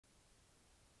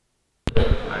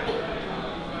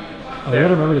Oh, you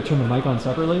gotta remember to turn the mic on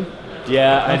separately.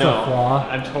 Yeah, That's I know. A flaw.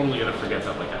 I'm totally gonna forget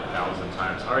that like 1,000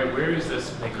 times. All right, where is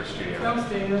this maker studio?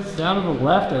 Downstairs. Down to the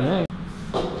left, I think.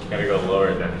 Gotta go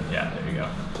lower then. Yeah, there you go.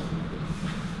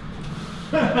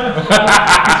 It's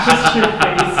just your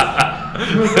face.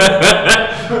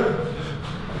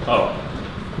 Oh.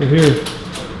 You're here.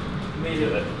 Made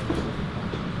it.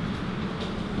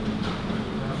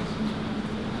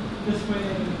 This way.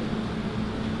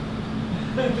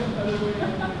 Other way.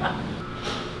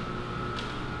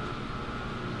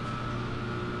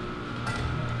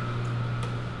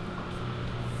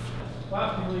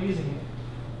 Wow, people are using it.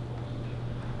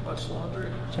 Much laundry.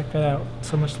 Check that out.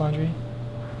 So much laundry.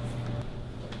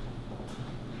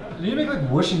 You need to make like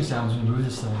whooshing sounds when you move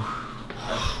this thing.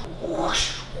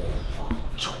 Whoosh.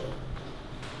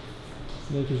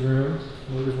 Maker's room,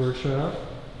 Maker's workshop.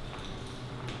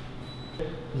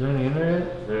 Is there anything in there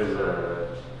yet? There's a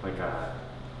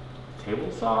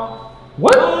table saw.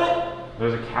 What?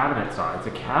 There's a cabinet saw. It's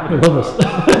a I cabinet love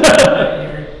saw. this.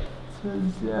 It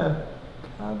says, yeah,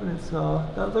 cabinet saw.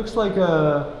 That looks like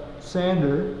a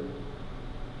sander.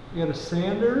 You got a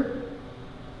sander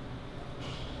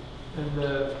and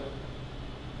the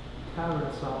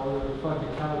cabinet saw, or the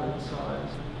fucking cabinet saw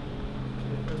is.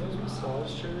 Are those massage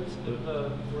chairs in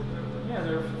the workout? Yeah,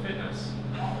 they're for fitness.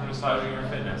 For massaging your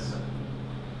fitness.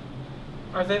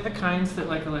 Are they the kinds that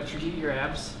like electrocute your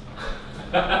abs?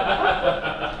 So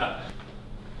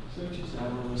you just have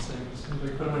one of those things. You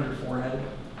like put them on your forehead.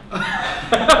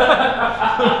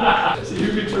 So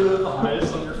you control the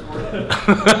highest on your forehead.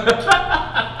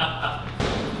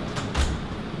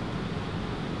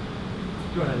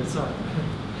 Go ahead, it's not.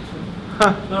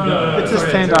 No, it's a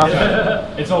standoff.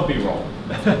 It's all B-roll.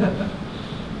 Okay.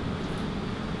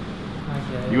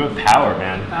 You have power,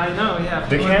 man. I know, yeah.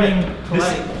 The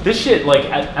this shit, like,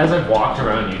 as I've walked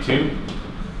around YouTube,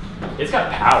 it's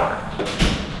got power.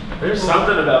 There's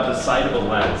something about the sight of a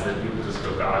lens that people just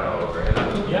go gaga over.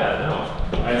 And yeah,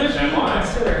 no. I understand why.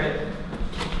 Consider it.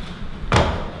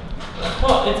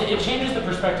 Well, it changes the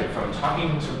perspective from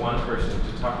talking to one person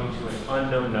to talking to an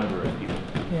unknown number of people.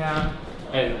 Yeah.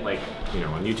 And, like, you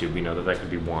know, on YouTube, we know that could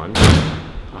be 1,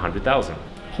 100,000.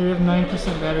 Okay, we have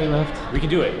 9% battery left. We can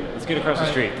do it. Let's get across the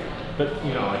street. But,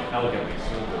 you know, like, elegantly.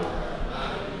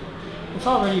 It's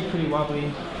already pretty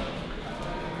wobbly.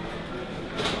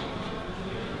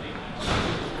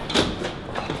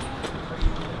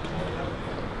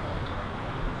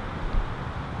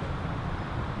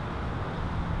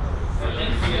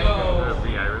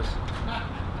 The iris.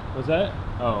 What's that?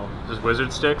 Oh, just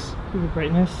wizard sticks? Do the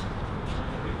brightness.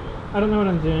 I don't know what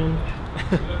I'm doing.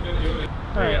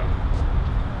 Alright.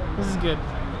 This is good.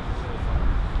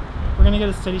 We're gonna get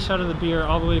a steady shot of the beer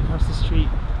all the way across the street.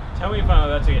 Tell me if I'm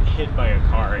about to get hit by a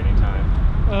car anytime.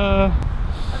 I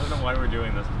don't know why we're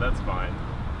doing this, but that's fine.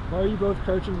 Why are you both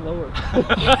crouching lower?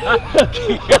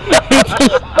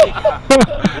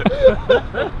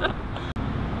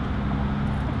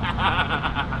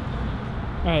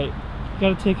 Alright.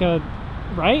 Gotta take a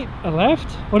right? A left?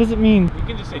 What does it mean? You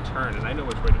can just say turn, and I know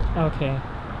which way to turn. Okay.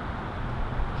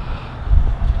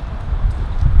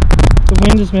 The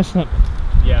wind is messing up.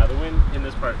 Yeah, the wind in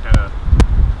this part kind of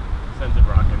sends it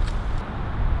rocking.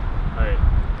 Alright,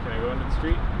 can I go into the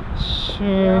street?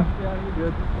 Sure. Yeah, you're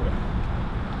good.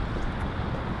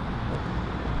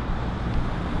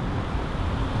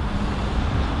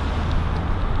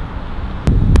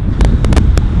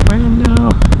 Window.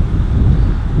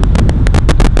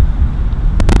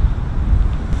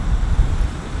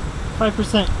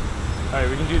 %. Alright,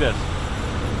 we can do this.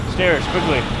 Stairs,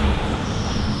 quickly.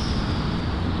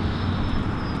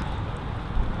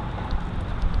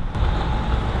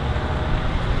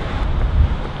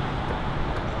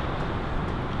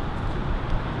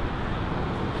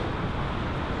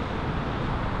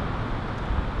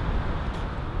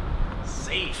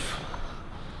 Safe.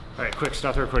 Alright, quick,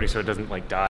 stop the recording so it doesn't like die.